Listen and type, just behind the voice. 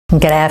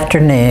Good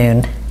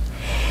afternoon.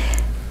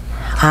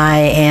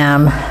 I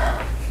am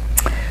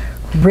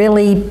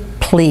really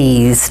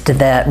pleased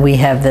that we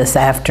have this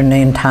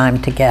afternoon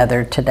time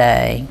together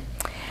today.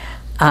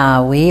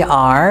 We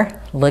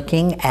are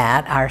looking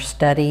at our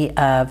study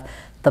of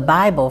the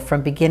Bible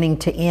from beginning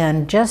to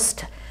end,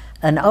 just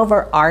an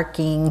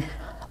overarching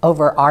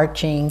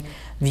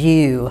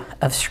view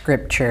of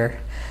Scripture.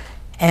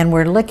 And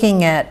we're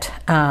looking at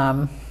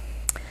the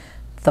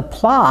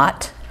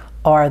plot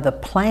or the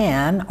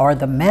plan or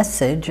the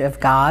message of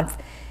God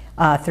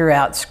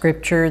throughout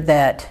Scripture,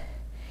 that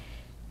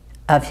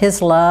of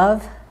His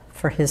love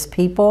for His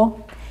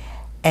people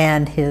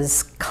and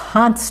His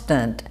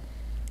constant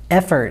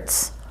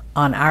efforts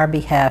on our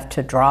behalf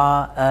to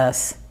draw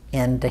us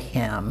into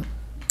Him.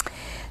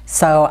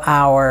 So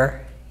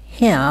our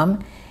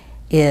hymn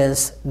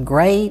is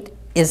 "Great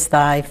is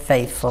Thy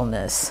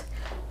Faithfulness."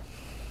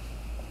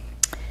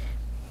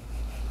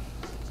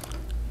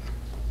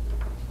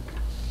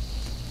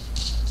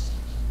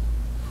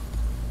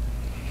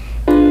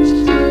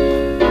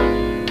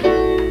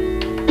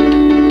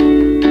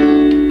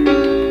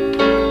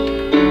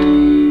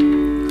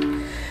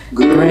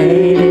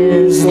 Great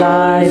is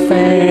Thy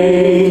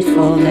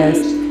faithfulness,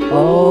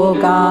 O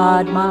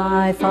God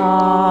my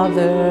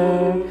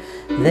Father.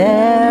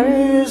 There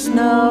is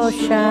no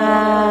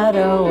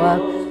shadow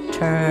of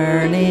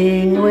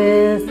turning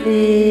with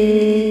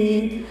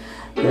Thee.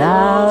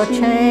 Thou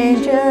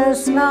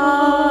changest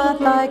not,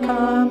 Thy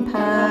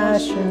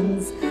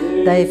compassions,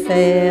 they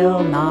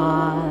fail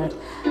not.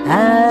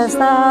 As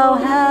Thou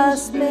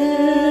hast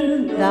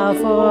been, Thou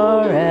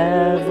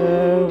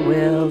forever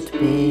wilt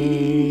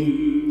be.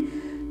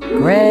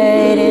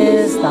 Great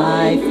is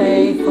Thy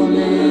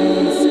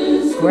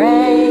faithfulness,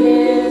 great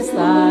is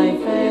Thy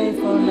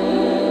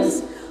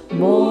faithfulness.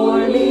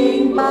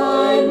 Morning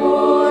by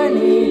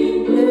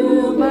morning,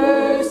 new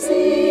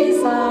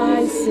mercies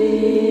I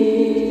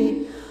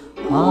see.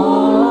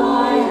 All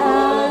I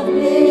have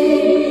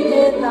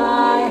needed,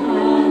 Thy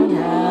hand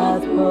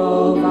hath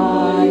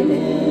provided.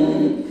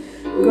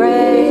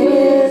 Great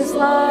is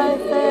Thy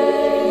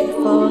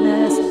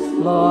faithfulness,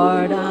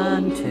 Lord,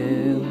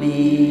 unto me.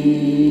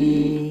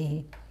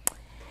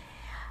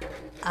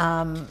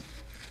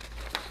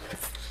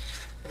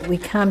 We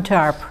come to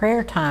our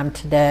prayer time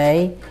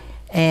today,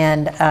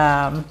 and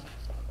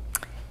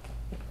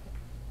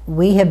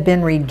we have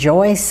been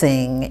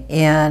rejoicing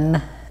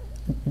in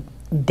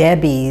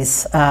Debbie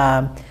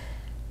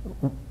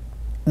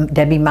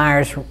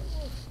Meyer's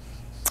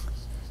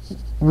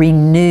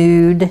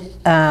renewed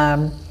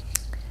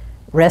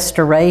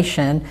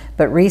restoration,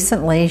 but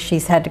recently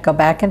she's had to go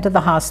back into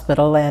the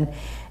hospital, and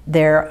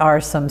there are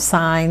some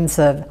signs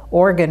of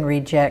organ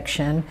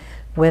rejection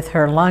with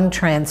her lung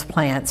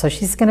transplant. So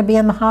she's going to be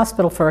in the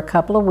hospital for a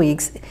couple of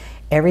weeks.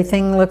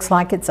 Everything looks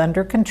like it's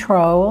under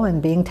control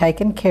and being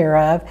taken care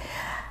of.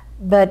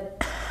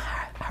 But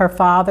her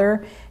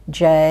father,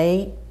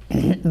 Jay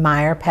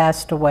Meyer,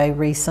 passed away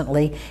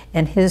recently,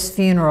 and his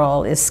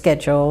funeral is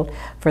scheduled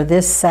for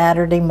this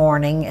Saturday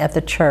morning at the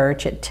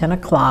church at 10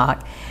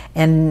 o'clock.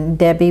 And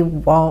Debbie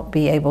won't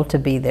be able to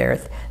be there.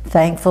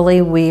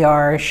 Thankfully, we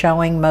are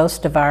showing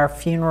most of our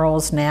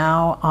funerals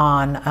now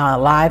on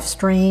live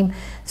stream,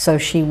 so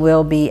she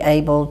will be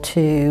able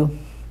to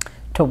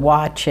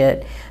watch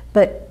it.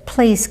 But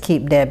please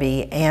keep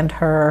Debbie and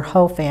her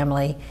whole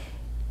family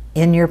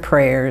in your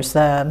prayers.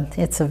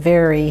 It's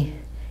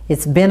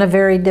been a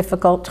very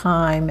difficult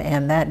time,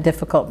 and that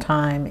difficult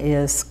time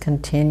is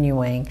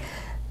continuing.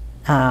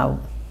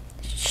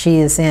 She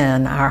is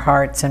in our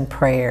hearts and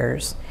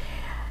prayers.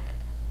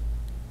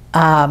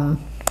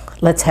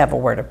 Let's have a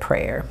word of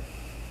prayer.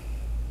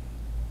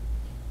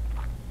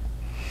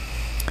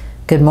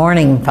 Good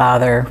morning,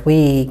 Father.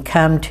 We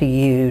come to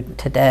you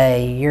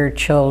today, your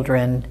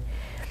children,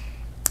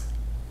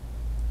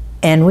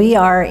 and we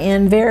are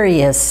in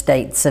various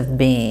states of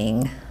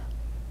being.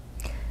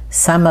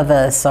 Some of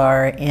us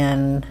are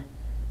in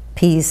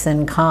peace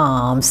and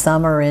calm,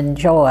 some are in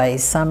joy,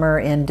 some are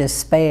in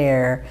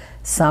despair,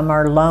 some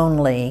are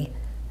lonely,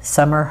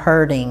 some are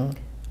hurting.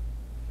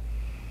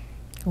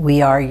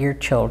 We are your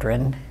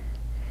children,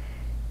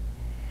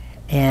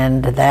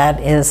 and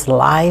that is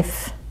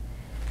life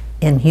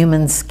in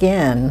human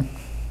skin.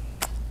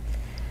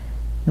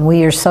 And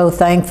we are so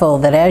thankful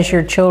that as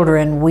your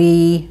children,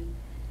 we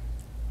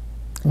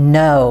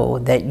know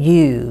that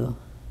you,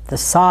 the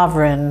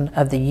sovereign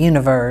of the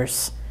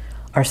universe,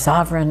 are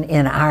sovereign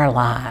in our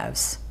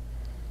lives,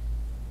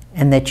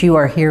 and that you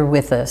are here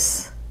with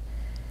us,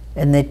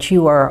 and that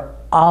you are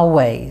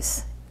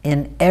always,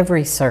 in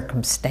every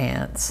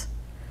circumstance,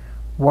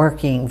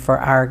 working for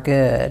our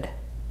good.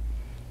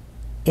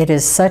 It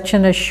is such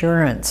an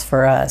assurance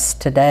for us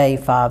today,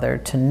 Father,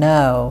 to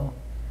know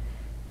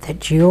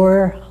that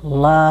your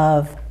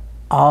love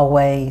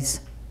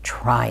always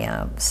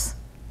triumphs.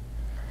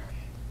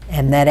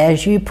 And that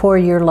as you pour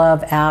your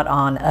love out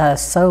on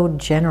us so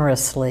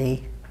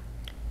generously,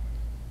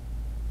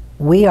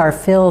 we are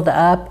filled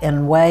up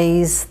in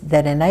ways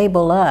that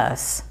enable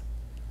us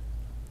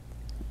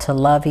to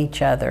love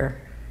each other.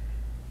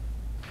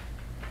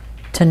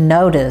 to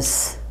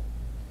notice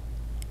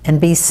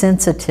and be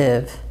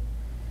sensitive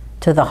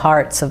to the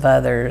hearts of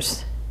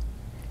others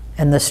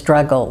and the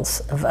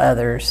struggles of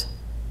others,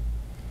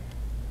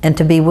 and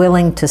to be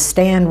willing to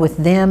stand with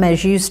them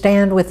as you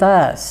stand with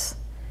us,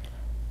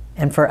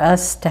 and for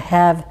us to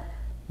have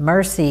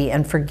mercy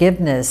and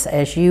forgiveness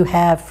as you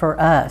have for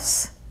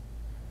us.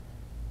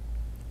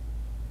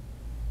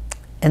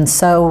 And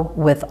so,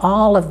 with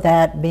all of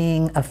that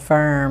being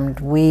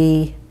affirmed,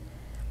 we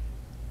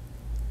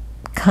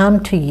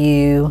come to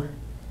you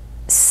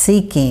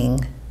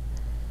seeking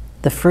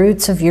the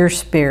fruits of your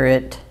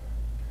Spirit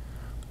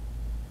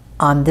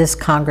on this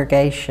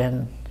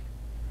congregation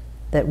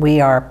that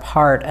we are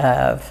part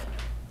of.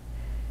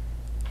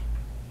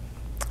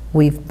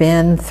 We've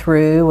been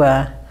through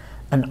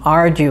an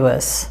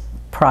arduous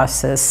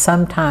process,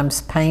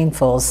 sometimes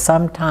painful,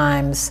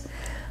 sometimes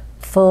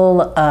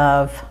full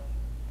of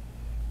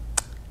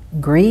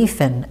grief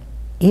and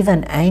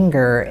even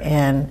anger.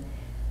 And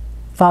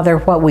Father,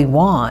 what we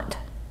want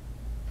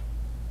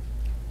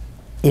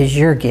is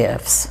your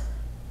gifts.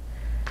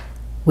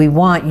 We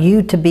want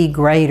you to be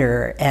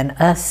greater and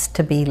us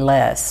to be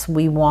less.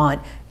 We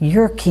want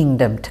your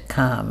kingdom to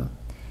come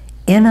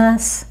in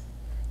us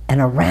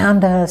and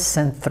around us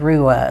and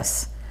through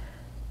us.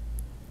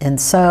 And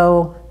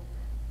so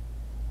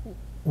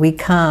we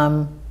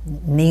come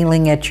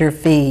kneeling at your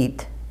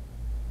feet,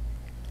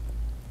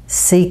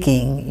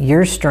 seeking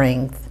your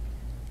strength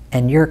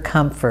and your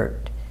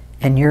comfort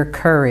and your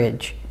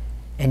courage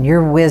and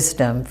your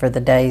wisdom for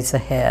the days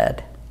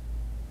ahead.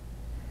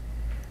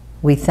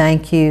 We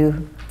thank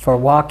you for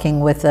walking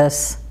with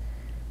us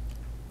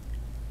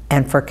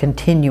and for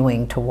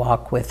continuing to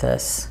walk with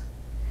us.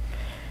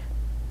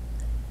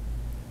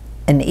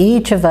 And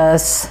each of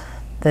us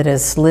that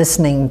is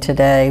listening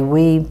today,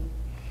 we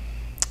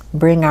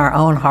bring our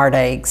own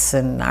heartaches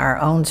and our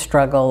own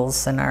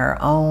struggles and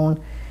our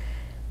own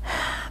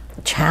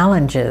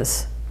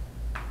challenges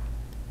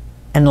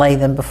and lay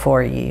them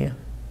before you.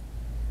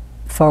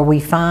 For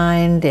we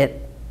find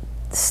it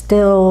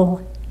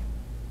still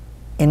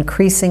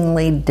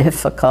increasingly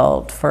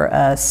difficult for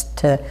us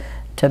to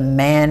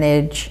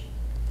manage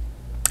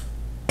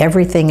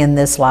everything in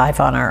this life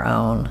on our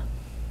own.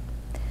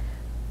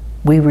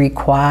 We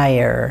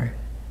require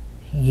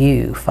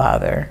you,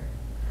 Father.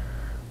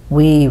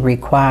 We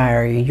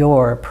require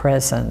your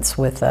presence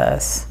with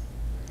us.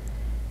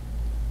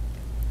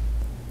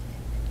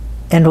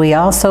 And we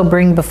also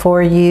bring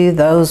before you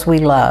those we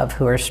love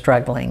who are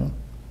struggling.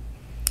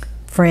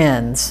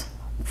 Friends,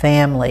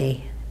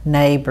 family,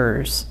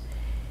 neighbors.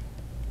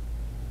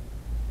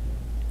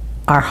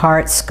 Our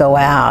hearts go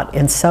out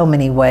in so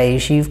many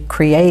ways. You've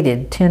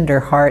created tender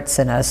hearts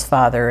in us,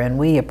 Father, and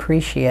we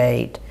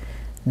appreciate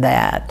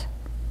that.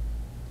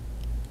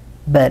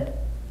 But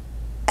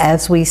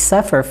as we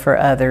suffer for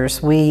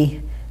others,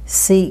 we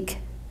seek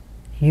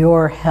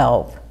your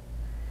help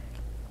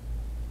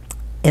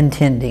in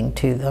tending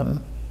to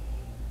them.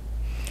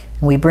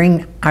 We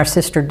bring our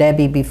sister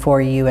Debbie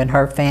before you and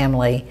her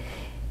family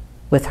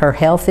with her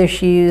health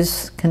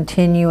issues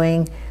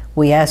continuing.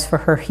 We ask for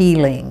her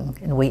healing,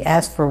 and we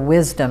ask for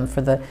wisdom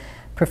for the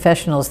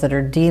professionals that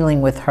are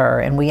dealing with her,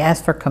 and we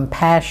ask for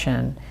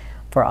compassion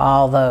for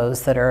all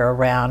those that are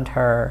around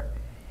her.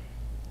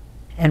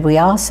 And we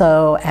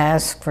also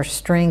ask for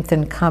strength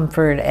and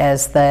comfort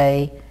as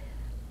they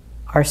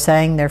are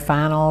saying their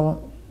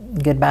final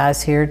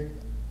goodbyes here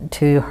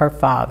to her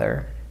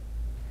father.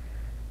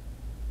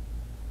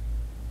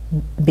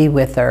 Be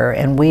with her,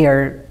 and we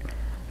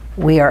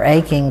are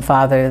aching,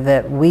 Father,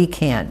 that we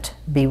can't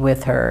be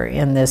with her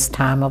in this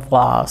time of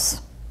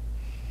loss.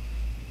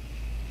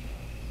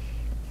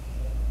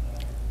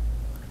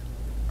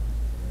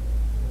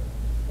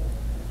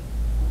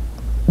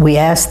 We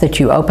ask that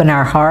you open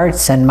our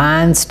hearts and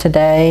minds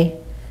today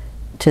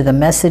to the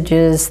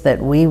messages that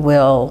we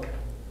will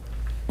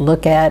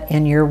look at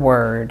in your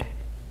word.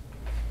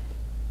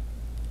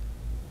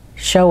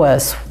 Show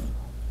us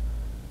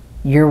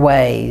your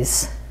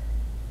ways.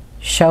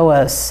 Show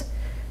us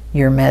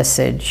your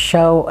message.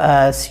 Show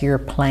us your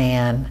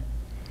plan.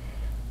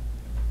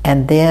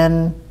 And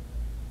then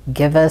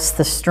give us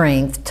the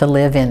strength to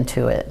live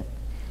into it.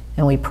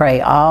 And we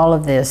pray all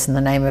of this in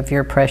the name of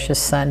your precious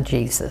Son,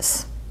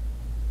 Jesus.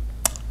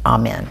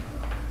 Amen.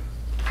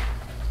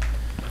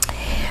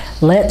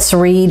 Let's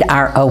read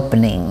our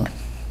opening.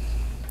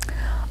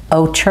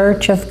 O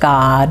Church of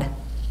God,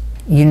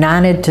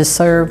 united to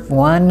serve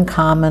one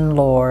common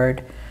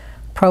Lord,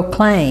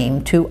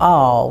 proclaim to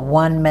all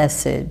one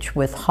message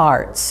with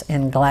hearts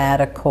in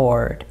glad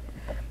accord.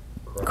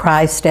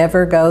 Christ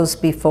ever goes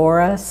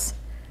before us.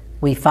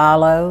 We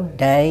follow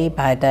day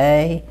by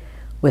day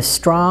with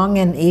strong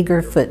and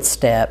eager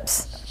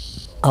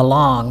footsteps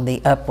along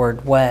the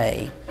upward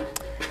way.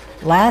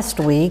 Last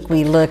week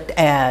we looked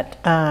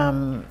at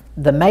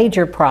the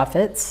major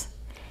prophets,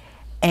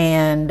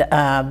 and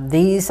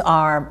these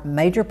are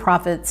major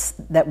prophets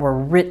that were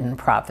written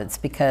prophets,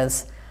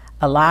 because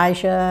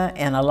Elijah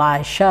and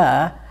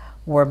Elisha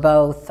were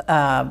both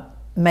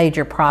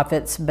major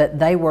prophets, but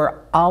they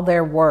were, all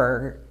their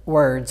word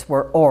words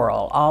were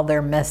oral. All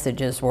their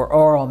messages were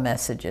oral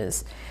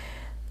messages.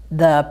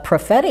 The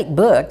prophetic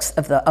books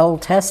of the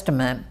Old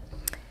Testament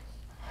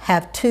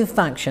have two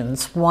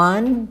functions.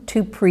 One,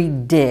 to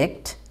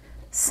predict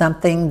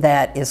something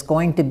that is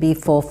going to be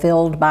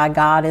fulfilled by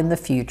God in the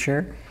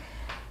future.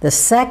 The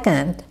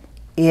second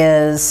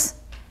is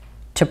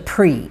to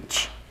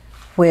preach,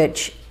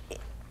 which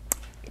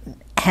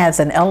has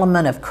an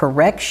element of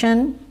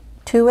correction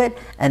to it,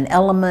 an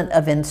element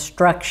of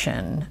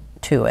instruction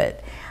to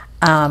it.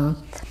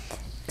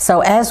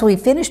 So as we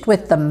finished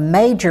with the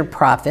major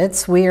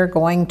prophets, we are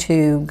going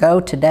to go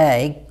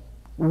today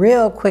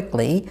real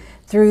quickly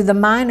through the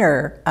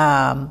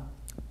minor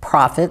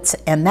prophets,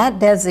 and that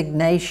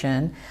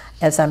designation,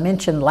 as I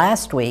mentioned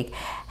last week,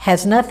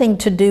 has nothing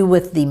to do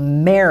with the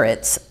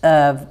merits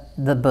of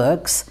the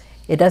books.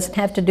 It doesn't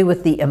have to do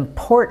with the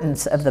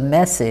importance of the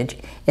message.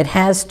 It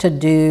has to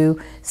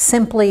do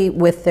simply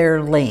with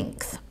their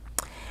length.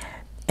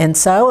 And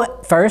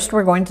so first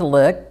we're going to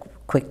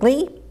look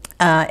quickly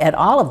at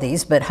all of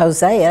these, but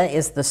Hosea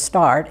is the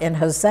start, and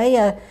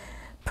Hosea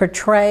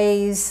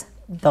portrays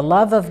the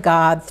love of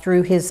God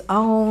through his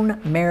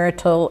own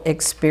marital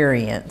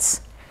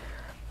experience.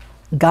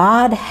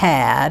 God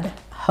had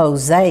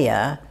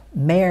Hosea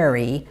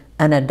marry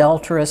an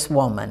adulterous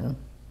woman,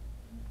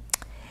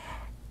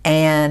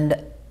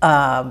 and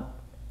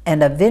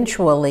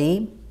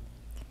eventually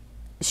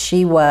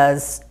she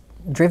was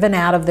driven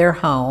out of their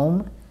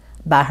home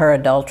by her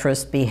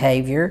adulterous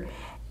behavior,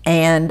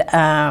 and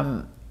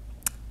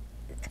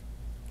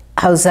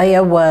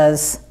Hosea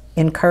was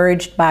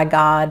encouraged by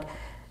God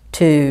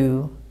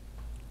to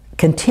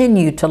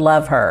continue to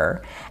love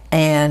her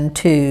and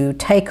to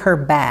take her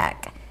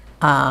back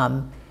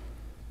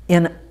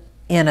in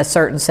a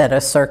certain set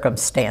of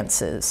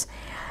circumstances.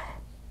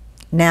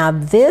 Now,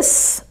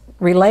 this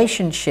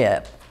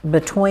relationship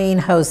between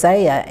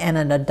Hosea and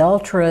an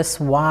adulterous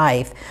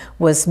wife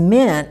was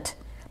meant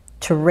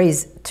to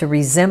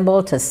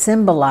resemble, to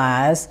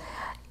symbolize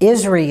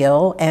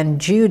Israel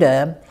and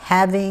Judah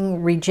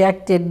having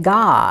rejected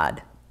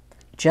God,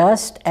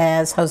 just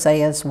as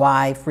Hosea's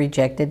wife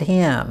rejected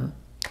him.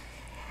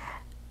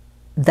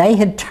 They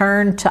had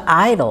turned to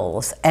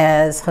idols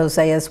as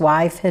Hosea's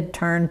wife had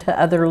turned to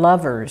other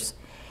lovers.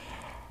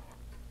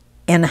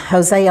 In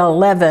Hosea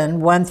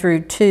 11, 1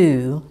 through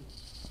 2,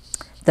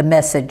 the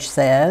message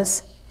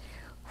says,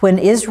 "When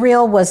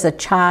Israel was a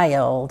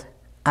child,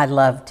 I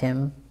loved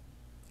him,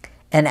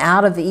 and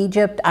out of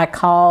Egypt I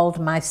called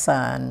my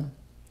son.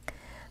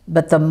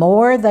 But the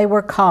more they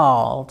were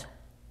called,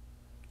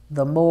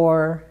 the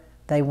more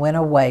they went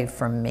away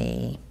from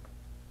me."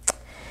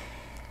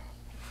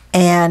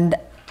 And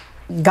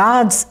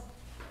God's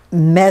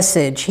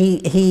message,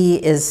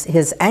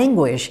 his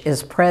anguish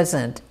is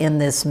present in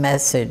this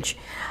message.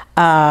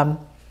 And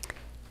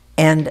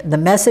the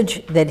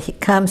message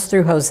that comes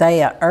through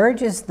Hosea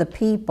urges the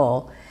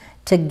people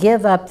to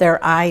give up their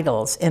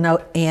idols.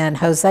 In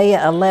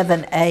Hosea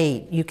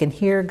 11:8, you can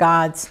hear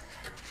God's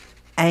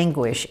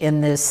anguish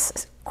in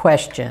this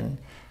question.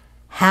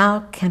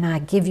 How can I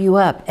give you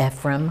up,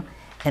 Ephraim?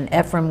 And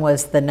Ephraim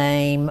was the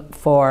name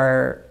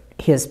for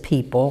his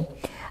people.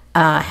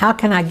 How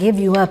can I give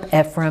you up,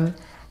 Ephraim?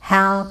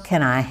 How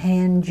can I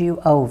hand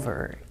you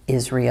over,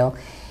 Israel?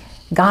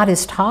 God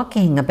is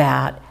talking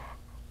about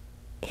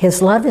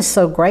his love is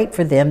so great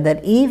for them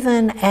that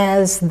even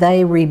as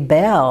they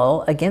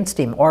rebel against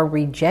him or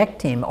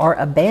reject him or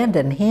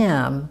abandon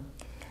him,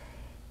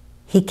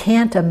 he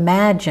can't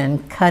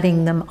imagine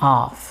cutting them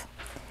off.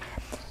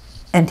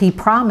 And he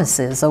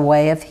promises a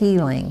way of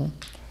healing.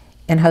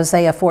 In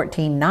Hosea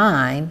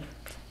 14:9,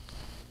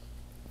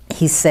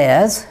 he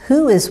says,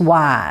 "Who is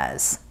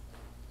wise?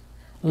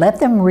 Let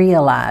them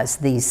realize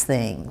these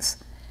things.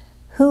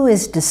 Who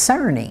is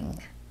discerning?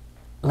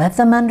 Let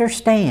them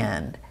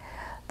understand.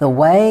 The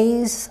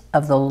ways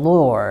of the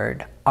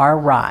Lord are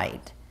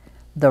right.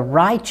 The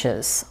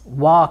righteous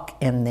walk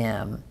in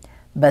them,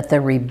 but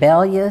the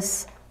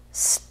rebellious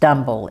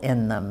stumble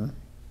in them."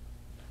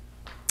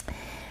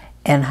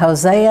 And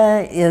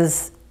Hosea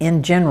is,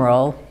 in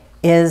general,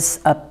 is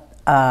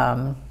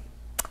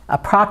a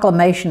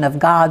proclamation of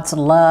God's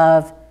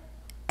love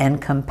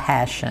and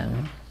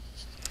compassion.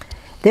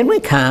 Then we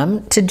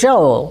come to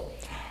Joel,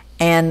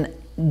 and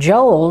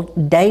Joel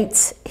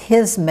dates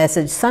his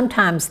message.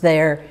 Sometimes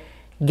they're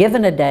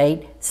given a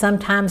date,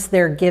 sometimes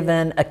they're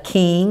given a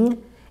king,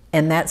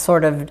 and that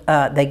sort of,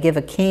 they give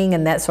a king,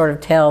 and that sort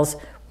of tells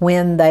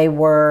when they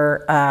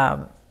were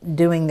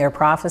doing their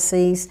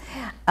prophecies.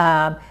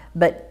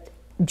 But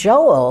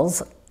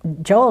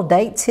Joel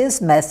dates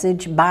his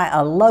message by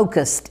a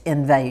locust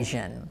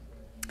invasion.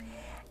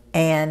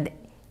 And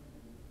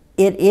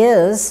it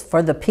is,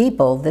 for the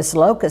people, this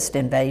locust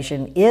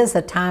invasion is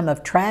a time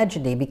of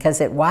tragedy because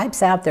it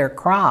wipes out their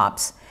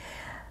crops,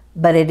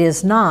 but it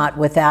is not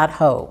without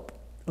hope.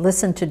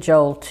 Listen to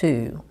Joel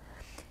 2.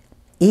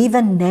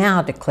 "Even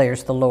now,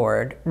 declares the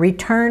Lord,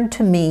 return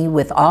to me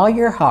with all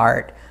your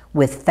heart,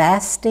 with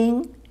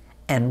fasting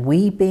and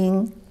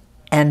weeping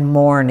and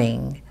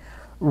mourning.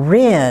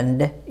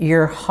 Rend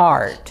your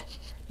heart,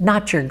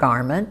 not your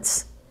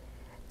garments,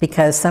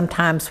 because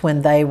sometimes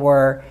when they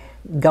were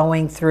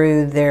going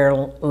through their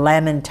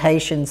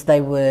lamentations,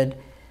 they would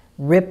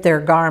rip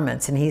their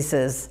garments. And he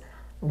says,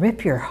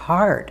 rip your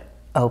heart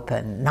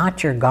open,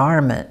 not your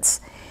garments.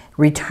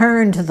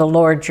 Return to the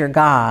Lord your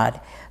God,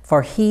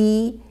 for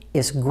he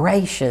is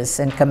gracious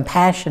and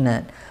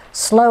compassionate,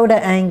 slow to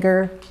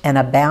anger and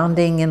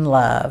abounding in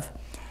love.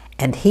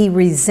 And he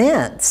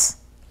relents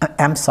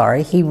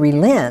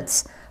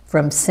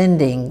from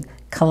sending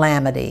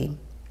calamity.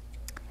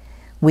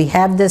 We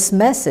have this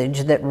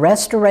message that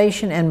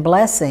restoration and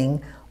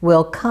blessing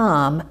will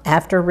come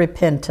after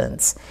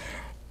repentance.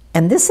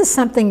 And this is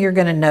something you're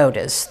going to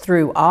notice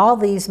through all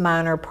these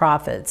minor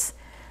prophets.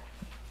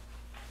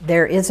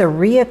 There is a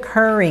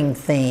reoccurring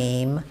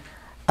theme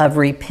of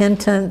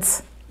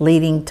repentance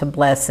leading to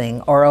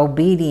blessing, or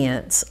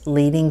obedience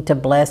leading to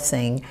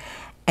blessing,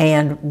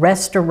 and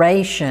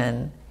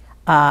restoration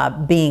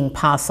being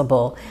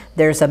possible.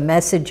 There's a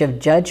message of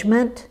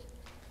judgment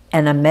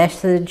and a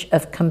message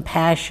of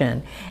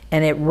compassion.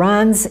 And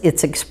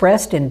it's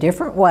expressed in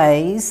different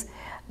ways,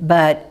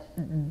 but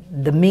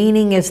the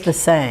meaning is the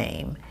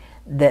same,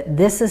 that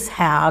this is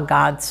how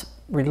God's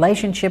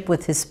relationship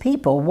with his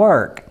people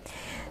work.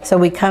 So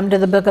we come to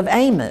the book of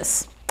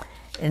Amos.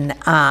 And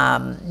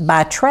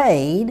by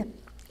trade,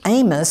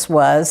 Amos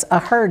was a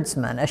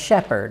herdsman, a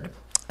shepherd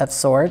of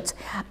sorts.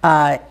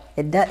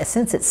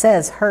 Since it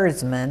says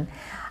herdsman,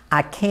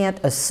 I can't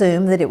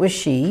assume that it was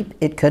sheep.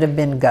 It could have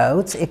been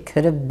goats. It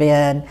could have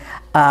been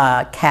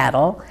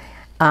cattle.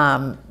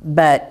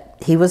 But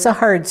he was a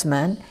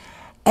herdsman,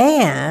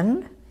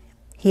 and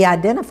he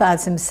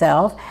identifies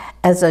himself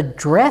as a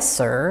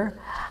dresser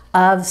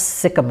of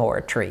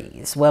sycamore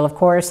trees. Well, of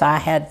course, I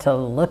had to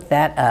look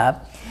that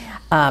up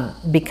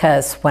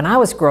because when I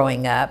was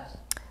growing up,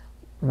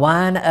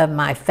 one of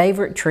my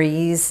favorite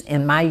trees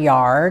in my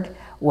yard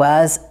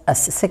was a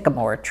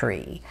sycamore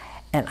tree.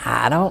 And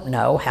I don't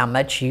know how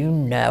much you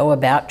know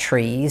about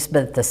trees,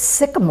 but the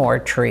sycamore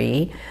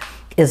tree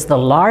is the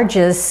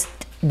largest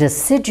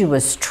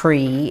deciduous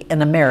tree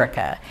in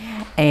America.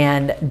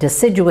 And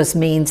deciduous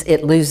means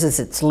it loses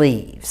its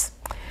leaves.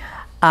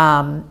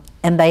 And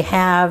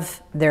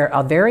they're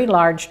a very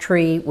large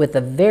tree with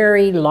a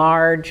very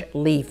large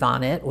leaf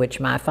on it, which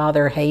my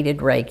father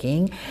hated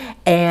raking.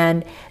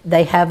 And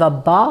they have a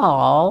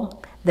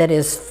ball that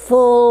is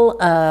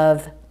full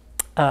of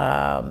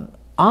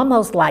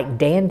almost like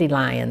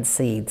dandelion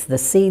seeds. The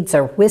seeds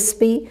are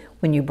wispy.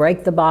 When you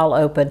break the ball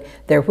open,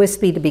 they're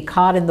wispy to be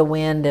caught in the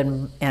wind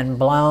and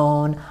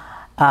blown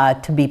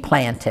to be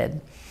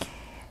planted.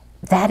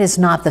 That is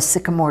not the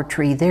sycamore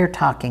tree they're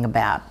talking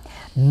about.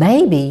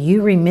 Maybe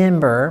you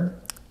remember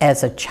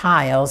as a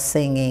child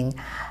singing,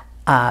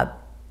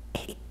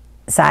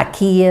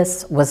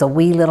 Zacchaeus was a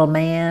wee little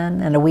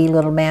man, and a wee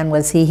little man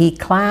was he. He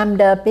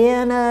climbed up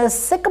in a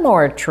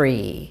sycamore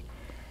tree,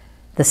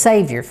 the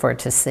Savior for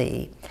to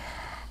see.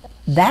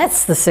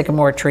 That's the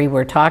sycamore tree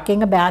we're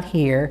talking about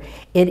here.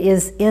 It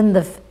is in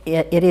the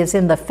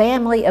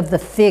family of the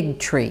fig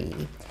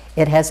tree.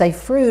 It has a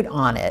fruit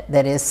on it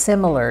that is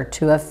similar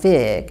to a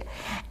fig.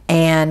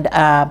 And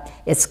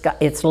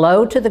it's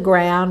low to the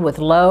ground with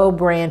low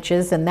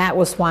branches, and that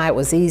was why it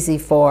was easy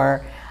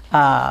for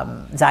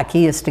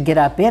Zacchaeus to get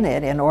up in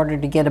it in order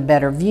to get a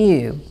better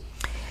view.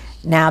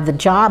 Now, the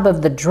job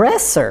of the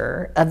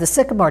dresser of the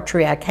sycamore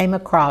tree, I came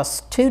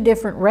across two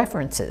different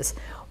references.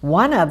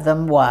 One of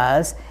them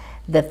was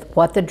that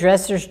what the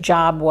dresser's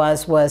job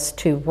was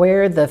to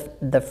where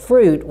the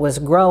fruit was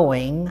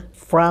growing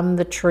from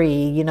the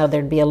tree, you know,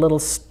 there'd be a little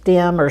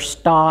stem or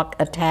stalk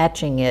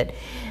attaching it,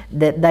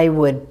 that they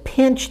would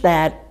pinch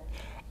that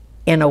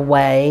in a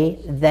way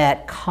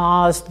that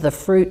caused the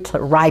fruit to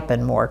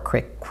ripen more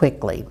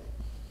quickly.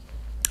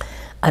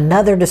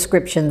 Another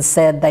description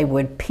said they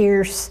would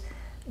pierce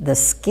the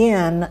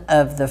skin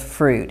of the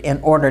fruit in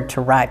order to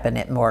ripen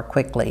it more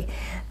quickly.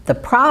 The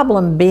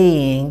problem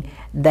being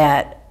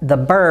that the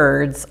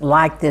birds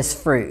like this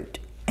fruit,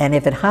 and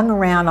if it hung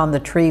around on the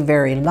tree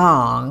very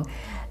long,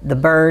 the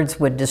birds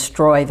would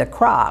destroy the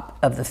crop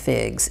of the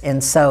figs.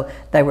 And so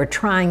they were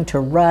trying to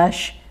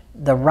rush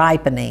the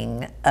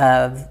ripening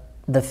of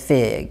the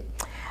fig.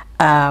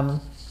 And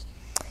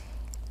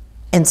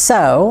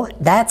so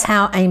that's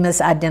how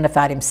Amos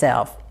identified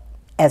himself,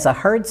 as a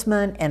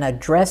herdsman and a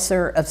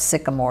dresser of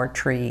sycamore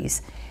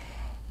trees.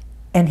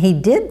 And he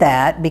did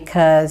that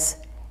because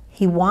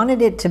he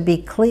wanted it to be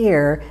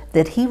clear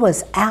that he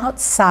was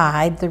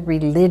outside the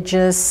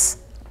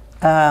religious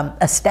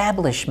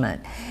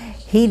establishment.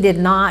 He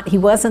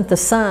wasn't the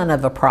son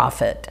of a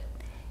prophet.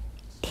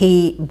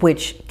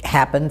 Which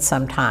happens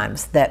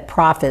sometimes, that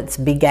prophets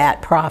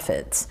begat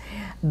prophets.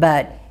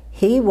 But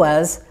he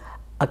was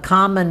a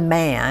common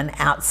man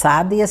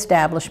outside the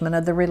establishment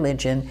of the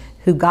religion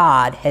who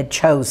God had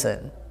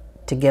chosen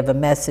to give a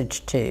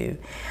message to.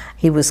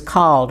 He was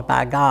called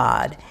by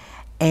God.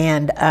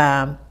 And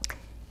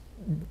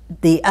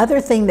the other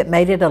thing that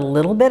made it a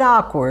little bit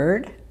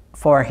awkward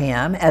for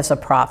him as a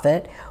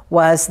prophet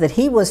was that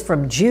he was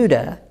from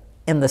Judah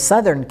in the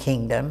southern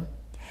kingdom,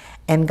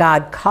 and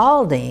God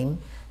called him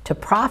to to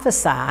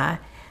prophesy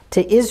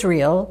to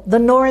Israel, the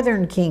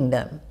northern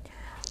kingdom.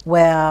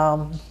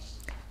 Well,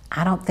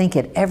 I don't think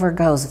it ever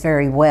goes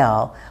very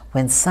well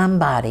when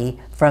somebody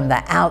from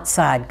the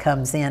outside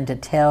comes in to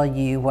tell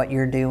you what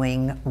you're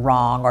doing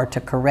wrong, or to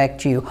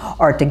correct you,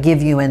 or to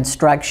give you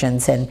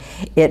instructions. And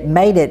it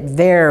made it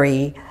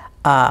very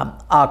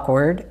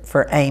awkward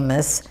for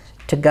Amos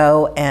to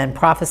go and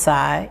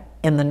prophesy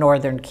in the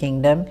northern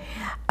kingdom.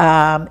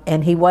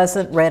 And he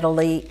wasn't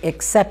readily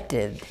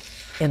accepted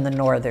in the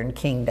northern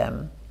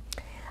kingdom.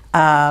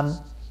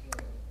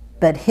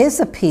 But his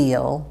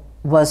appeal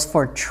was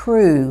for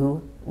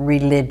true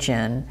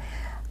religion.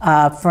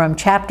 From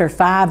chapter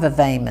 5 of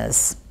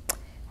Amos,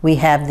 we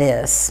have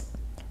this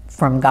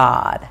from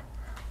God: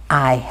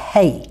 I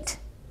hate,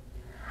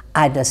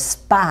 I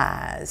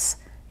despise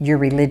your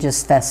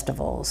religious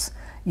festivals.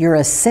 Your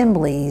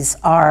assemblies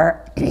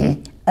are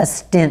a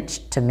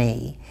stench to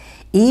me.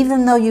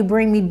 Even though you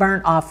bring me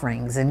burnt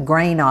offerings and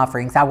grain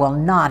offerings, I will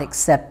not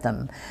accept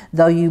them.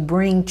 Though you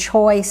bring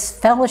choice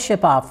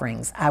fellowship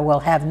offerings, I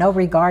will have no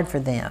regard for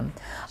them.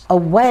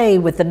 Away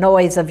with the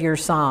noise of your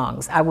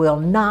songs. I will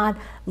not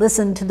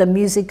listen to the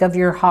music of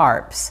your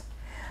harps.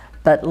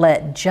 But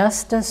let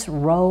justice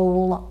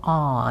roll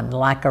on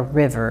like a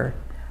river,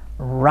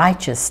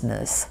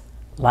 righteousness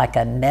like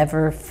a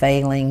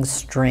never-failing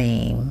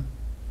stream.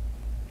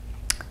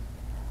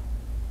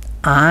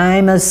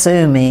 I'm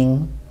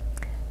assuming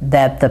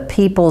that the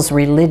people's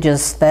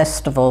religious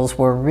festivals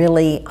were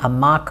really a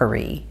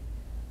mockery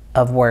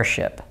of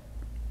worship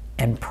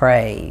and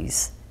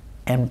praise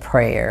and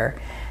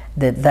prayer,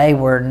 that they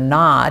were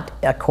not,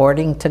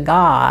 according to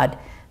God,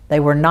 they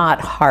were not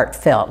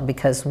heartfelt,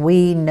 because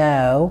we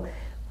know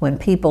when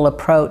people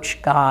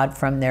approach God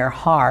from their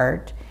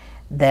heart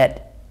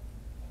that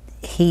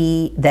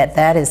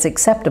that is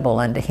acceptable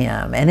unto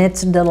him, and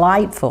it's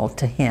delightful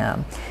to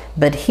him.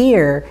 But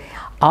here,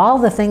 all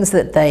the things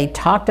that they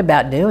talked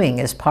about doing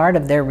as part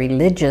of their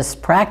religious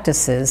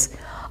practices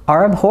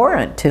are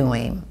abhorrent to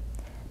him.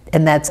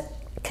 And that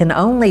can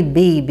only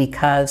be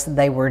because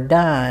they were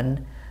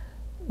done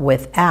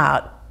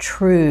without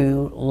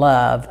true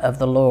love of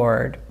the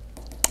Lord.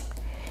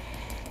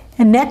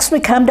 And next we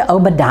come to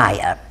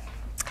Obadiah.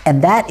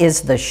 And that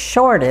is the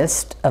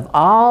shortest of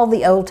all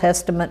the Old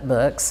Testament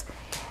books.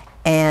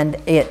 And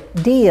it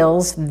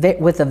deals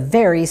with a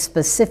very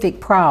specific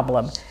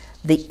problem: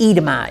 the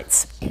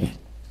Edomites.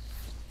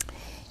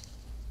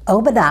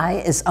 Obadiah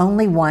is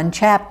only one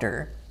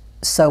chapter.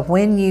 So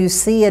when you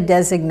see a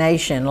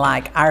designation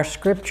like our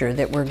scripture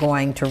that we're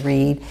going to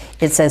read,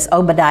 it says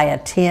Obadiah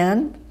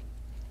 10,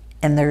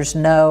 and there's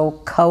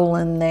no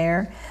colon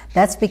there.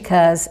 That's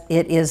because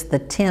it is the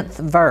 10th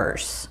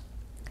verse,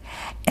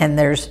 and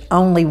there's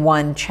only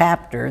one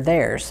chapter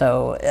there.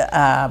 So,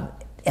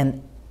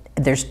 and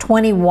there's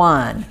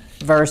 21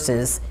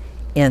 verses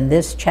in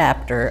this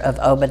chapter of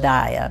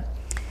Obadiah.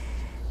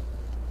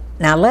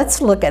 Now let's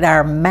look at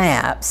our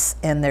maps,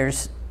 and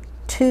there's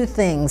two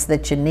things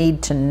that you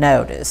need to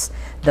notice.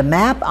 The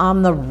map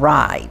on the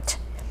right,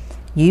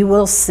 you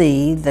will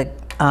see the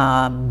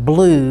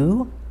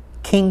blue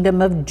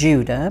kingdom of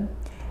Judah,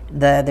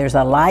 there's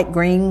a light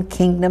green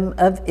kingdom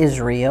of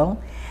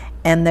Israel,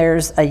 and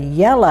there's a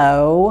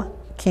yellow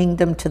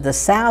kingdom to the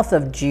south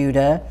of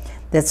Judah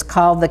that's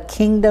called the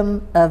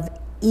kingdom of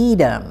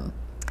Edom.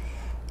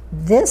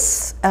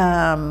 This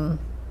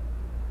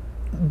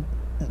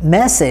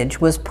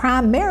message was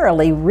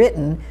primarily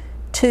written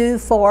to,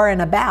 for,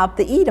 and about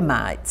the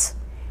Edomites.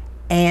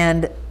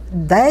 And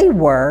they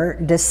were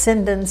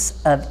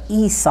descendants of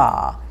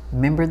Esau.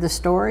 Remember the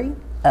story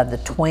of the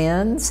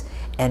twins?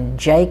 And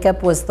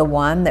Jacob was the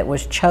one that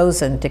was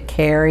chosen to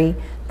carry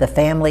the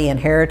family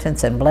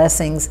inheritance and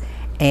blessings,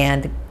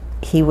 and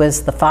he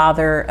was the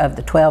father of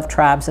the 12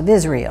 tribes of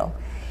Israel.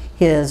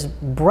 His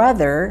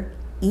brother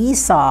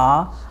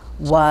Esau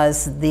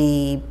was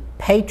the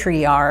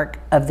patriarch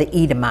of the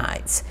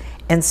Edomites.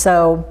 And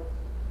so,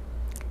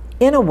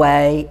 in a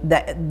way,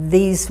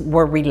 these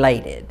were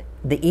related.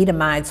 The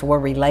Edomites were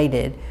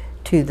related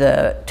to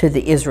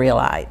the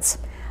Israelites,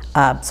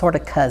 sort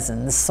of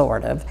cousins,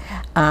 sort of.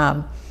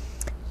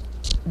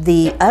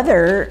 The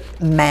other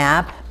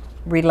map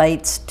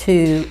relates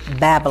to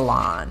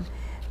Babylon,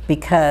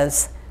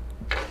 because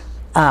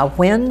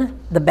when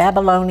the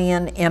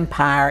Babylonian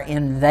Empire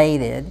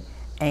invaded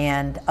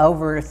and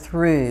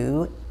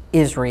overthrew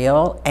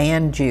Israel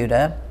and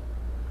Judah,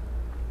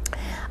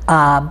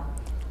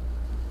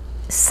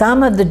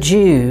 some of the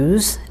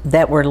Jews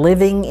that were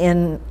living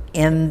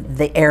in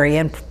the area,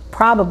 and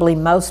probably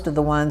most of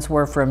the ones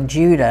were from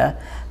Judah,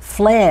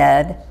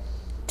 fled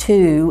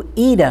to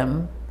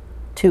Edom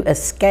to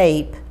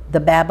escape the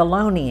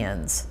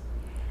Babylonians.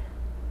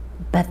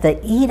 But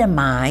the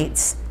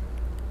Edomites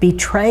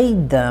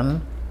betrayed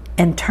them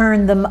and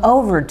turned them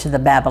over to the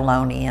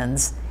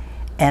Babylonians,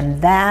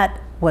 and that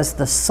was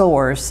the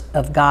source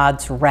of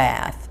God's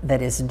wrath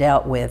that is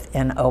dealt with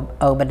in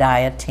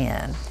Obadiah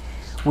 10.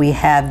 We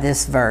have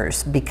this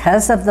verse: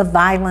 because of the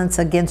violence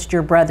against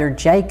your brother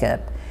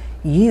Jacob,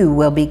 you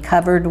will be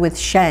covered with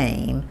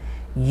shame.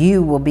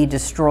 you will be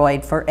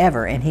destroyed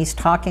forever. And he's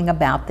talking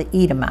about the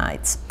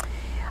Edomites.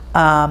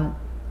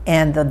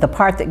 And the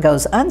part that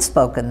goes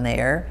unspoken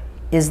there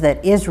is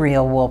that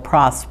Israel will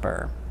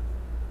prosper.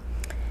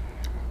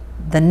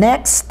 The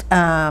next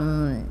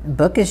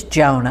book is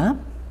Jonah,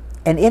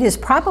 and it is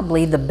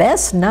probably the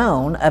best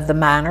known of the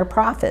minor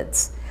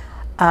prophets.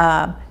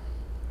 And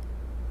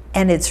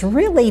it's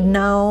really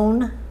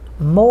known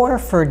more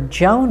for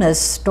Jonah's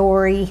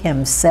story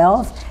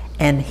himself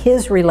and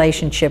his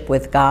relationship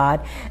with God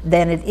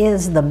than it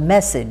is the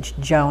message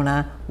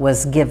Jonah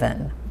was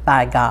given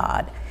by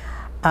God.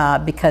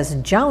 Because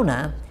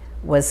Jonah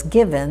was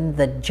given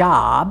the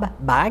job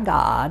by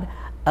God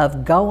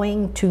of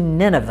going to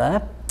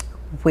Nineveh,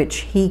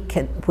 which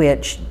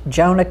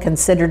Jonah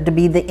considered to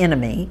be the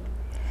enemy,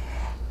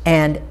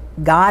 and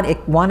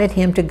God wanted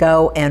him to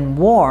go and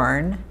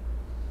warn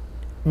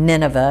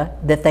Nineveh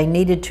that they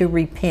needed to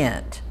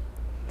repent.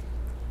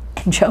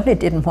 And Jonah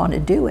didn't want to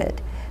do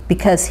it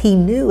because he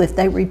knew if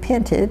they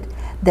repented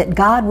that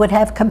God would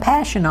have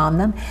compassion on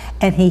them,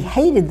 and he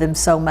hated them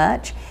so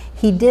much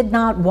he did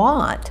not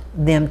want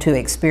them to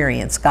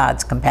experience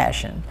God's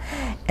compassion.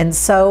 And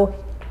so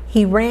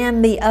he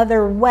ran the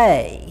other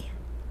way.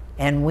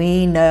 And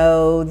we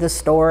know the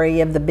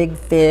story of the big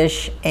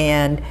fish,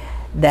 and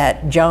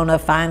that Jonah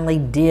finally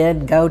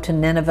did go to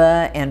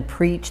Nineveh and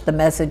preach the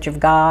message of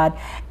God,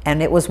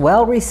 and it was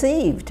well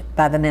received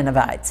by the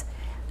Ninevites.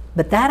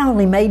 But that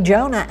only made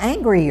Jonah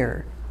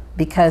angrier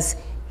because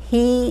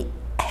he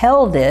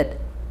held it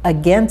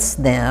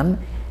against them,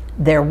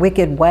 their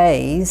wicked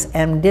ways,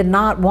 and did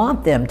not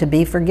want them to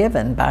be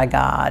forgiven by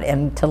God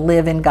and to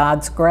live in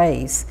God's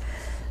grace.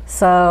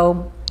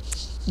 So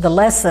the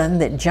lesson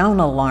that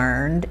Jonah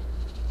learned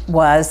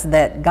was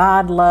that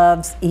God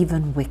loves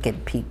even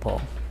wicked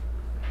people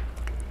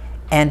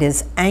and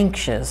is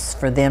anxious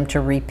for them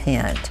to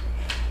repent.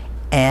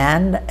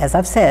 And as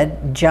I've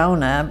said,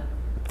 Jonah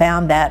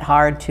found that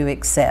hard to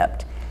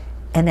accept.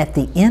 And at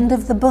the end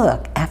of the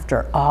book,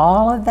 after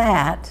all of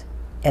that,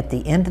 at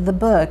the end of the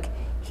book,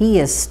 he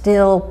is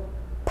still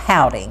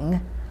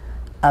pouting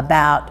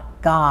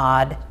about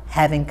God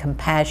having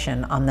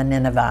compassion on the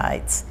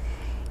Ninevites.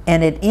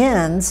 And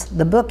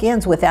the book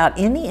ends without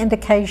any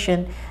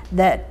indication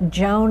that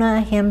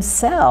Jonah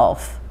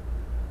himself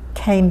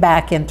came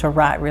back into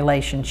right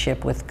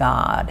relationship with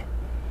God.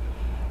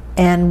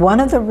 And one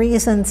of the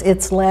reasons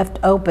it's left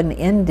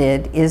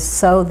open-ended is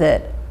so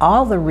that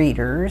all the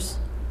readers,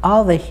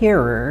 all the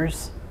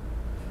hearers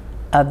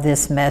of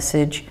this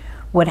message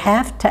would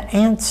have to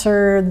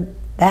answer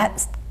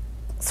that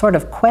sort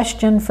of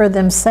question for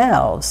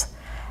themselves.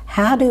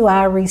 How do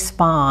I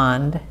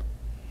respond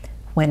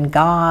when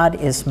God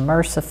is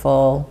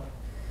merciful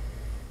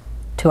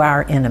to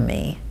our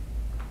enemy?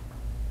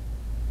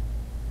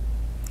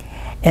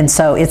 And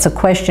so it's a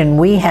question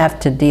we have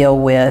to deal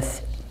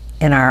with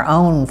in our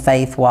own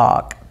faith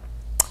walk.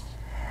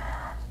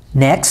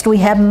 Next, we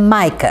have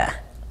Micah.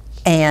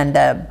 And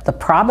the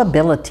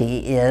probability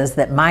is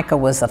that Micah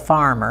was a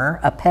farmer,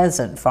 a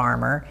peasant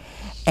farmer.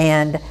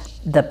 And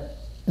the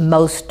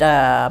most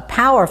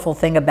powerful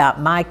thing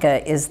about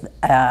Micah is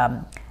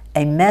a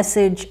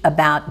message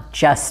about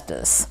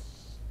justice.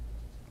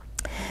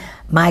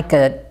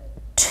 Micah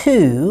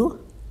 2,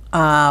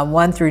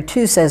 1 through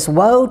 2 says,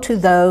 "Woe to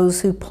those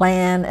who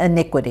plan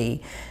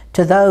iniquity,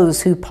 to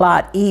those who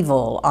plot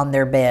evil on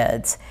their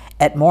beds.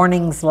 At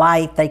morning's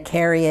light they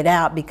carry it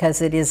out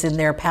because it is in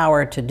their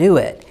power to do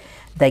it.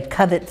 They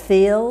covet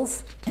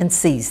fields and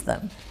seize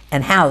them,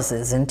 and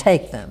houses and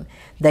take them.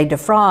 They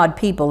defraud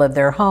people of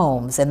their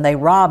homes, and they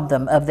rob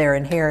them of their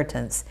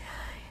inheritance."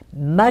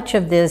 Much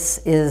of this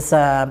is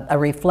a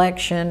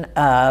reflection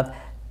of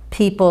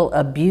people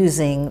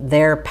abusing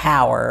their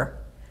power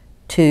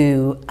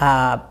to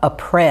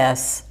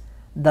oppress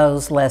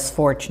those less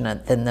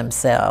fortunate than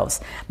themselves.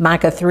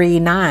 Micah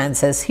 3:9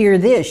 says, "Hear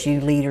this, you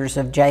leaders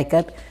of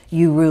Jacob,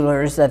 you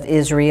rulers of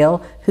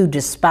Israel, who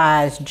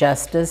despise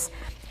justice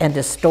and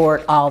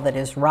distort all that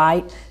is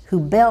right, who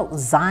belt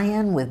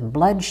Zion with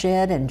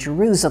bloodshed and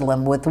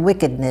Jerusalem with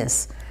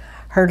wickedness.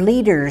 Her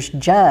leaders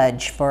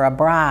judge for a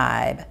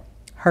bribe,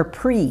 her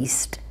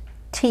priests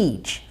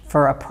teach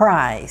for a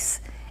price,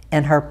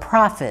 and her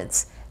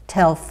prophets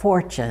tell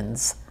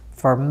fortunes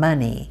for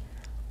money."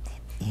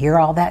 Hear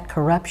all that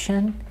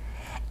corruption?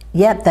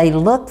 Yet they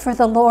look for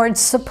the Lord's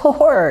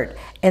support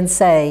and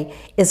say,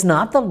 "Is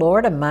not the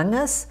Lord among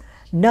us?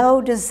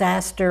 No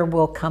disaster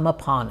will come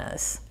upon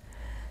us."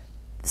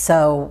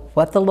 So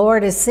what the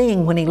Lord is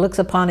seeing when he looks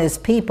upon his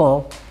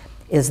people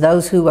is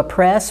those who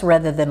oppress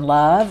rather than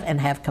love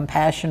and have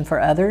compassion for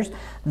others,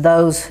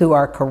 those who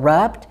are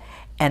corrupt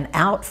and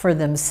out for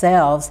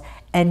themselves,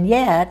 and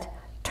yet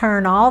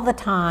turn all the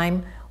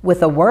time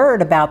with a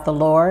word about the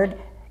Lord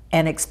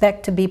and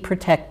expect to be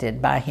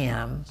protected by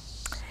him.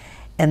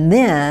 And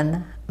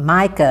then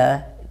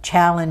Micah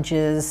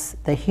challenges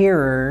the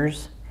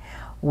hearers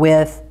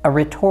with a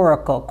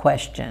rhetorical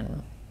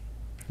question,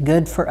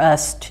 good for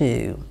us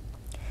too.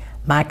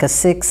 Micah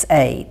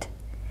 6:8,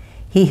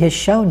 "He has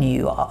shown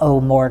you,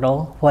 O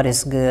mortal, what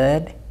is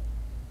good.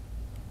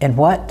 And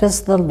what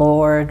does the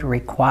Lord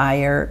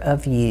require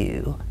of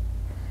you?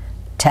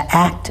 To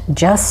act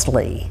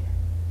justly,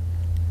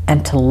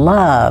 and to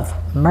love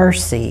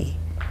mercy,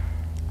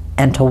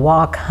 and to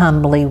walk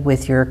humbly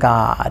with your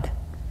God.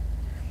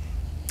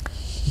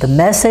 The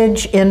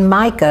message in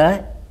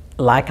Micah,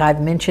 like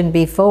I've mentioned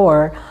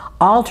before,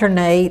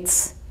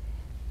 alternates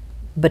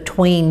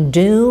between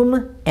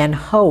doom and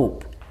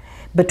hope,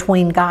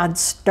 between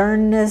God's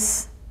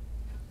sternness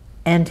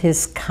and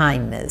his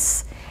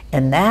kindness.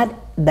 And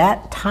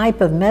that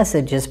type of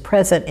message is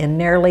present in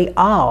nearly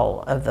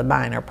all of the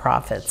minor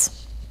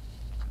prophets.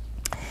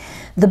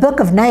 The book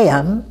of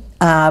Nahum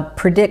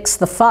predicts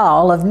the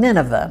fall of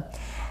Nineveh,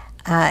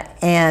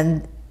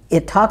 and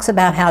it talks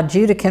about how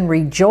Judah can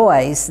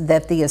rejoice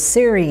that the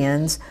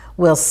Assyrians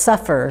will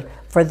suffer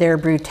for their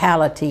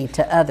brutality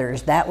to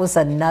others. That was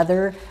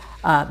another,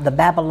 the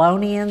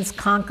Babylonians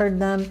conquered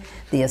them,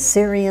 the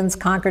Assyrians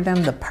conquered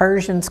them, the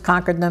Persians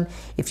conquered them.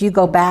 If you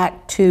go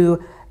back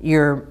to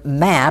your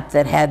map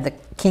that had the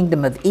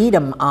kingdom of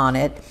Edom on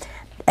it,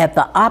 at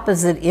the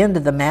opposite end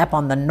of the map,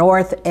 on the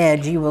north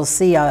edge, you will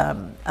see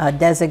a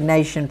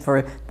designation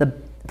for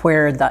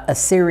where the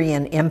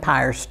Assyrian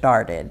Empire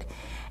started,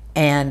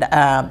 and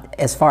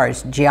as far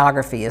as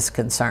geography is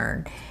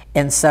concerned.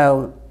 And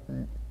so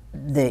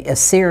the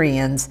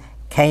Assyrians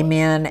came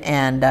in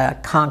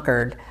and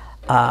conquered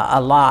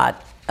a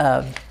lot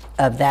of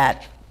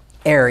that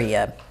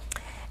area,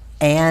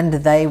 and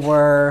they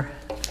were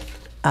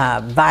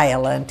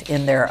violent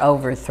in their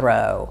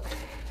overthrow.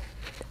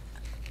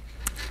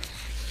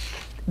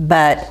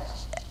 But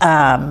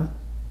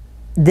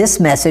this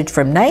message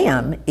from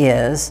Nahum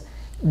is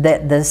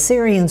that the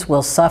Assyrians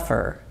will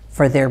suffer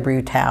for their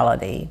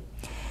brutality.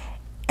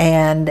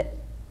 And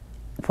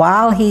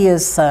while he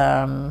is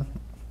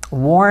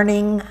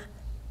warning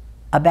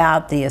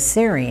about the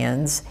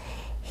Assyrians,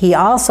 he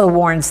also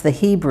warns the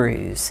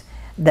Hebrews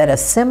that a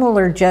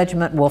similar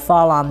judgment will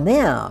fall on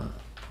them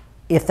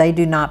if they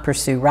do not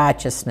pursue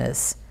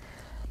righteousness.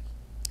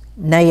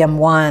 Nahum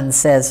 1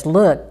 says,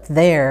 "Look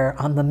there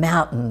on the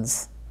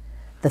mountains,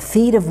 the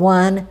feet of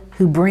one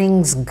who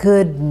brings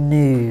good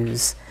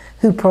news,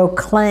 who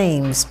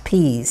proclaims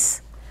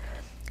peace.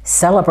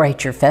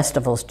 Celebrate your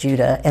festivals,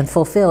 Judah, and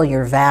fulfill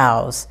your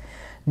vows.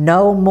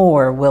 No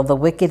more will the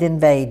wicked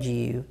invade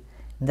you.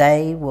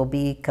 They will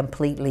be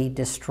completely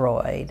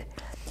destroyed."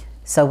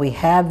 So we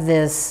have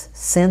this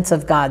sense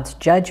of God's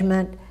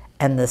judgment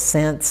and the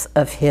sense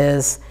of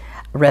his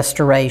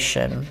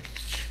restoration.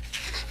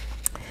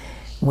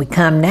 We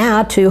come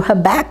now to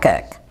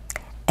Habakkuk.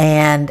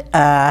 And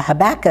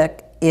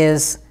Habakkuk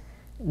is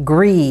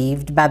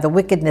grieved by the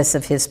wickedness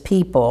of his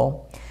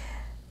people,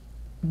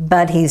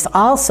 but he's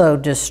also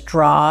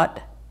distraught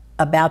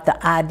about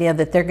the idea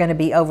that they're going to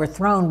be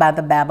overthrown by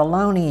the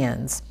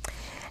Babylonians.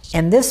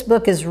 And this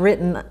book is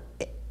written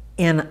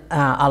in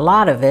a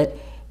lot of it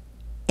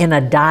in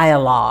a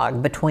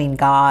dialogue between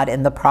God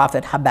and the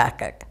prophet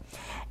Habakkuk.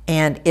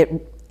 And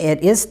it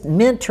is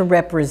meant to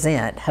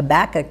represent,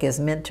 Habakkuk is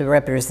meant to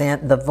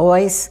represent the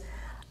voice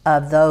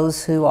of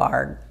those who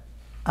are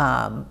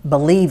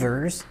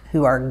believers,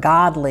 who are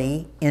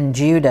godly in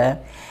Judah,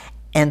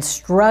 and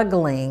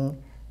struggling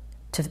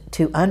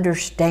to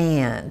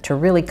understand, to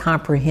really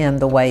comprehend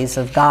the ways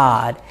of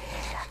God.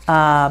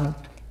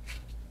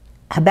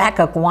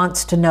 Habakkuk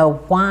wants to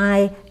know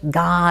why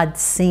God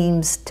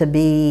seems to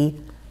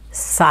be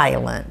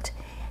silent.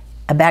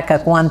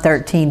 Habakkuk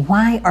 1:13,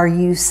 "Why are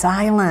you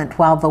silent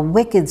while the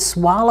wicked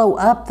swallow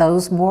up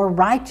those more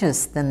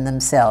righteous than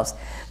themselves?"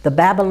 The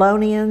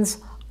Babylonians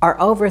are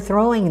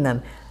overthrowing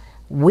them.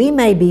 We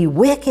may be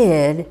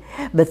wicked,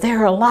 but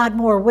they're a lot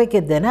more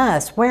wicked than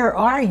us. Where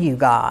are you,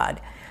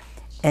 God?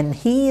 And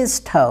he is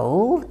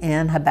told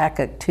in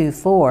Habakkuk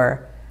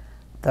 2:4,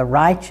 the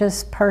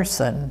righteous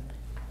person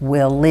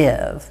will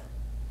live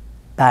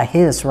by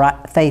his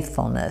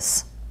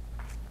faithfulness.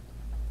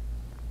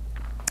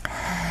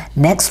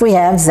 Next we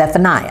have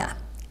Zephaniah.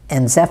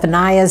 And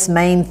Zephaniah's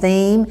main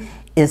theme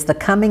is the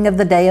coming of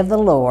the day of the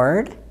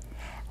Lord,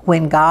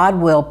 when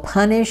God will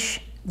punish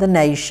the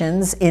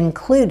nations,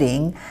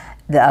 including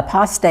the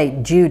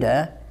apostate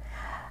Judah,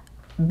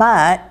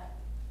 but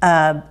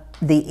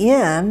the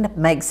end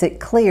makes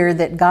it clear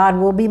that God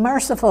will be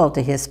merciful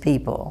to his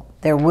people.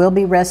 There will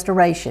be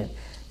restoration.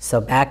 So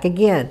back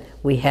again,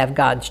 we have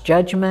God's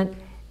judgment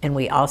and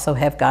we also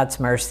have God's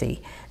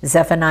mercy.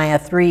 Zephaniah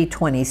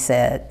 3:20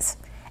 says,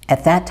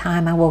 "At that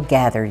time I will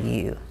gather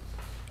you.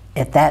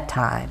 At that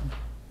time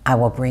I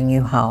will bring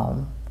you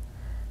home.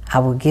 I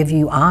will give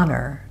you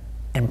honor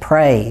and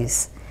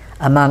praise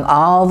among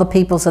all the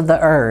peoples of the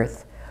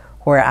earth,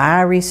 where I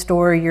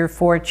restore your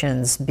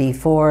fortunes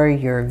before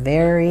your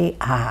very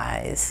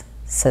eyes,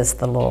 says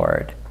the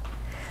Lord."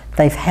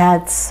 They've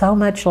had so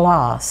much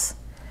loss,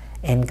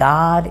 and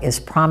God is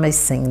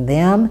promising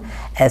them,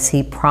 as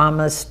he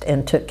promised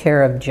and took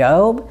care of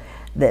Job,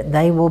 that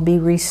they will be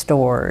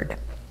restored.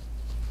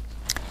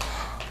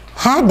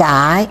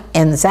 Haggai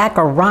and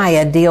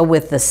Zechariah deal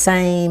with the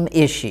same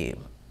issue.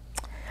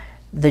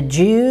 The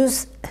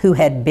Jews who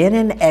had been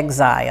in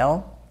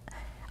exile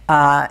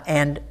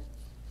and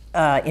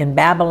in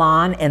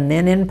Babylon and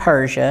then in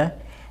Persia.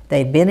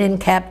 They'd been in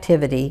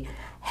captivity,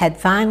 had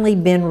finally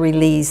been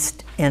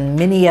released, and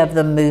many of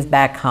them moved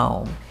back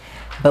home.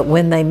 But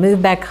when they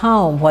moved back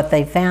home, what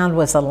they found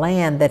was a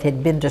land that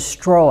had been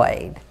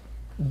destroyed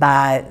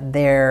by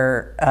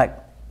the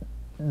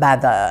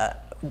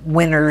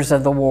winners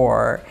of the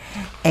war.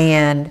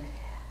 And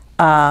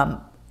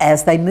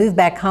as they moved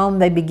back home,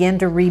 they began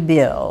to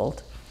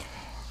rebuild.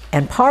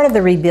 And part of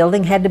the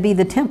rebuilding had to be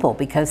the temple,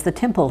 because the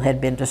temple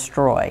had been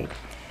destroyed.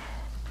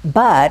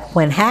 But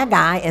when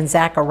Haggai and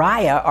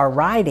Zechariah are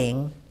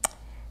writing,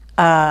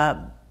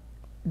 the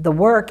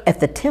work at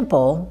the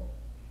temple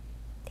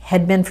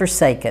had been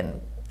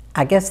forsaken.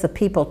 I guess the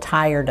people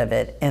tired of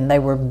it, and they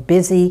were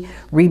busy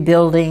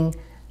rebuilding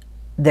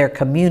their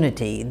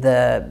community,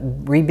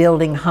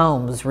 rebuilding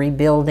homes,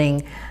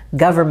 rebuilding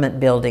government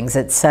buildings,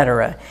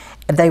 etc.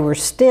 They were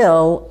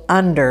still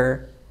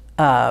under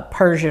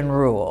Persian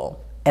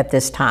rule at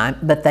this time,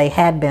 but they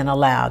had been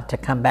allowed to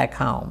come back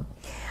home.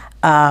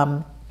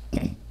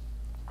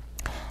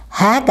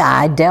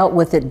 Haggai dealt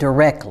with it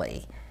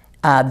directly,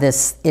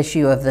 this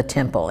issue of the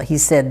temple. He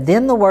said,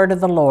 "Then the word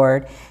of the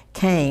Lord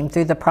came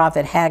through the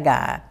prophet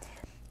Haggai.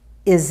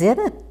 Is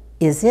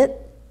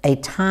it a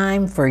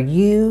time for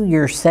you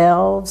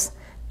yourselves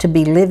to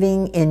be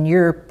living in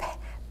your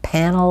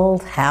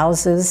paneled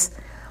houses,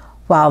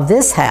 while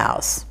this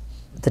house,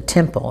 the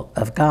temple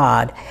of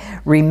God,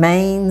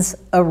 remains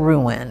a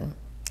ruin?"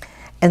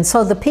 And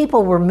so the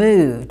people were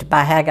moved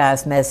by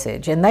Haggai's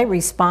message, and they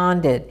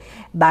responded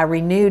by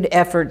renewed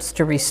efforts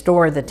to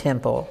restore the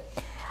temple.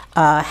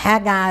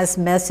 Haggai's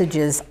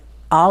messages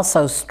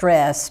also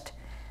stressed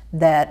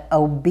that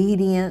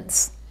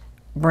obedience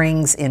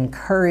brings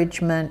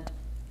encouragement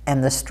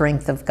and the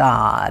strength of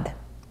God.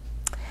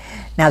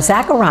 Now,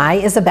 Zechariah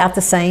is about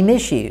the same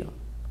issue,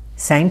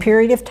 same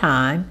period of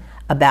time,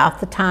 about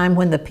the time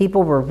when the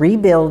people were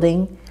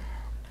rebuilding,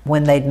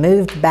 when they'd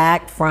moved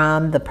back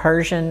from the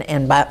Persian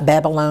and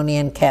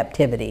Babylonian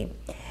captivity.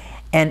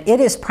 And it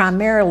is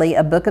primarily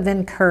a book of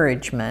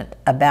encouragement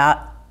about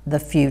the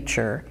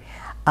future,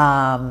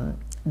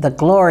 the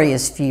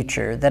glorious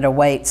future that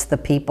awaits the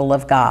people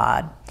of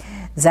God.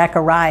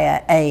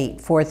 Zechariah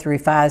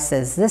 8:4-5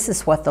 says, "This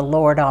is what the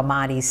Lord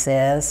Almighty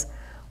says.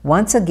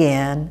 Once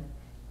again,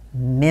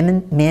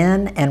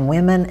 men and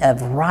women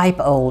of ripe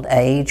old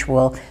age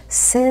will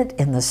sit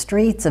in the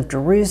streets of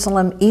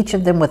Jerusalem, each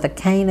of them with a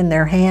cane in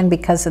their hand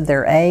because of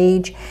their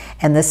age,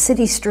 and the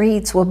city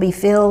streets will be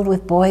filled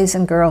with boys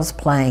and girls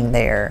playing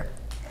there."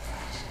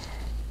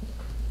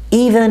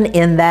 Even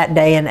in that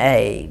day and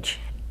age,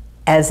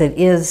 as it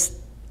is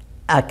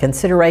a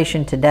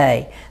consideration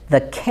today,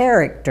 the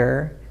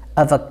character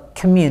of a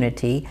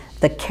community,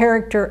 the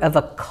character of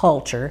a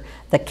culture,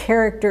 the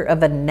character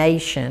of a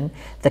nation,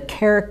 the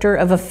character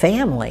of a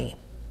family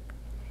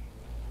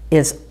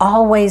is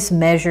always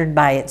measured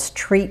by its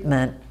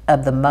treatment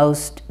of the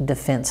most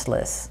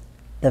defenseless,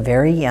 the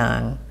very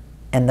young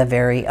and the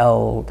very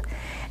old.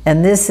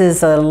 And this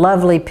is a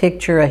lovely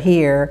picture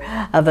here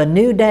of a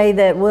new day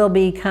that will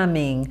be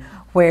coming,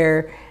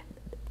 where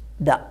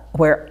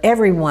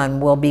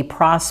everyone will be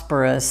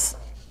prosperous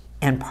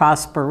and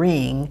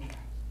prospering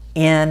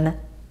in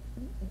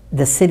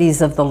the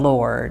cities of the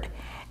Lord,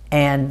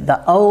 and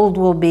the old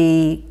will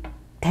be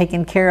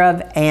taken care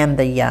of, and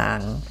the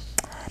young.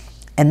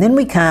 And then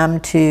we come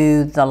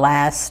to the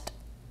last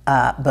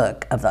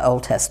book of the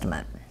Old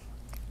Testament,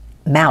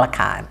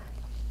 Malachi.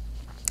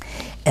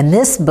 And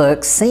this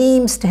book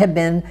seems to have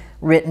been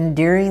written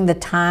during the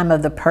time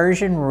of the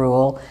Persian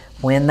rule,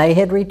 when they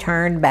had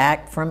returned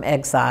back from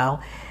exile,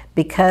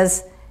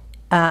 because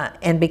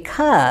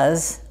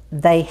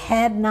they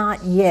had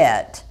not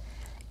yet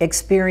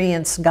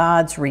experienced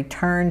God's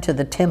return to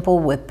the temple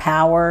with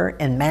power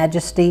and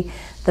majesty,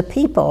 the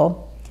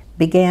people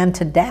began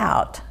to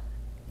doubt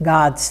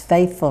God's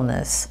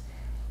faithfulness,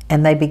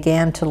 and they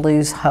began to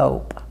lose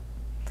hope.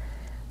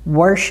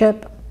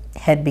 Worship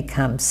had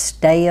become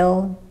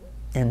stale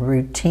and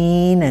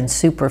routine and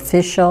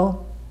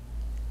superficial,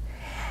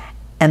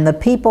 and the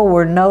people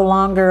were no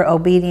longer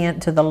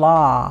obedient to the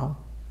law.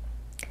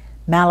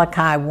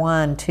 Malachi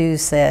 1:2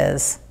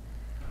 says,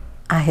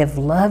 "I have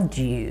loved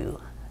you,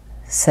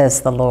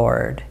 says the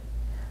Lord,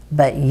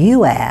 but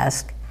you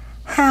ask,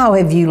 how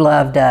have you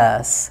loved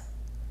us?"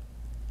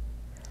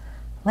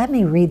 Let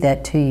me read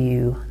that to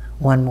you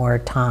one more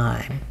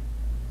time.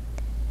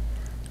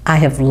 "I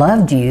have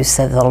loved you,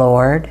 said the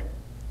Lord,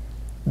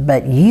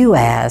 but you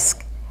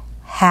ask,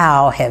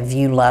 how have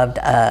you loved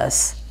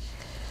us?"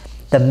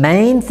 The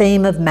main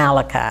theme of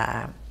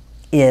Malachi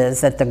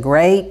is that the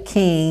great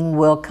king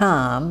will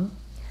come,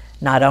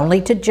 not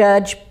only to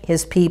judge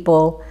his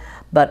people,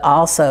 but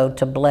also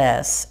to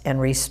bless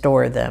and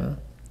restore them.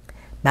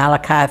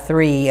 Malachi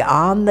 3,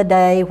 "On the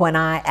day when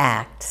I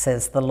act,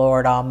 says the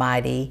Lord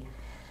Almighty,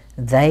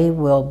 they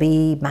will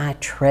be my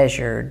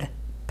treasured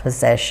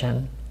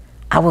possession.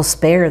 I will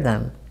spare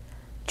them,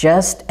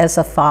 just as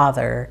a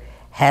father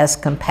has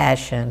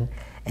compassion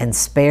and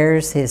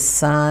spares his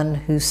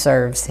son who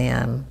serves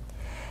him.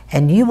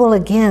 And you will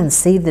again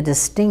see the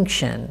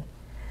distinction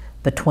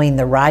between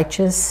the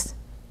righteous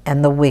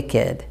and the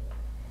wicked,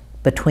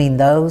 between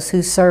those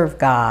who serve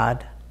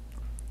God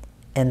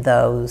and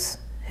those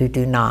who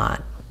do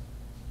not.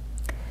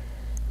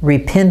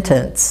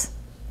 Repentance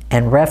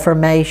and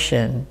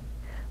reformation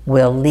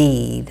will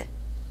lead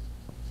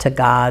to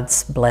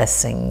God's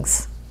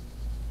blessings.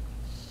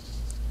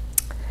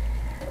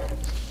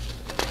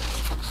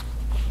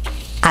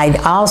 I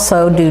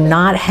also do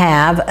not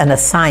have an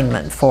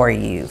assignment for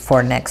you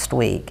for next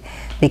week,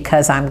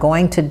 because I'm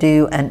going to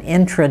do an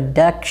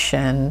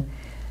introduction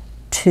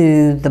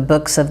to the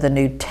books of the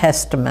New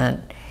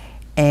Testament,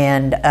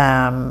 and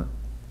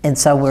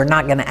so we're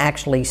not going to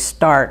actually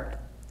start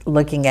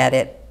looking at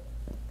it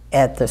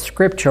at the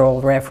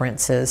scriptural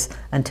references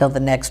until the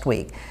next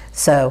week.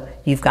 So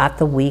you've got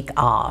the week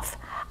off.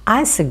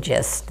 I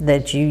suggest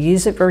that you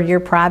use it for your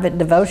private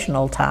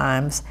devotional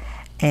times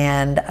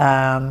and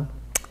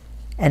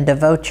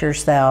devote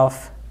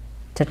yourself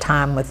to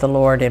time with the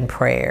Lord in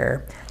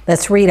prayer.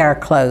 Let's read our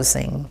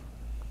closing.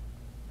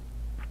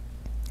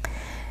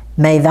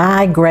 May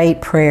thy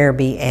great prayer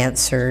be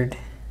answered,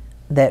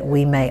 that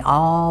we may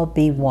all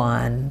be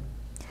one,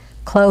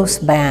 close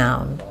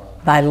bound,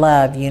 by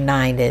love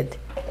united,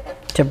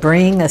 to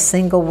bring a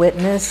single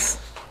witness,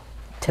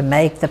 to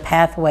make the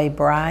pathway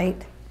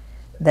bright,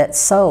 that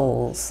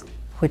souls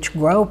which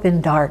grope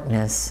in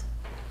darkness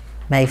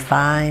may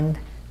find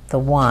the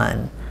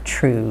one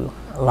true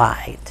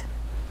light.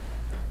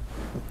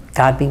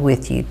 God be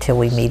with you till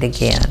we meet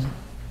again.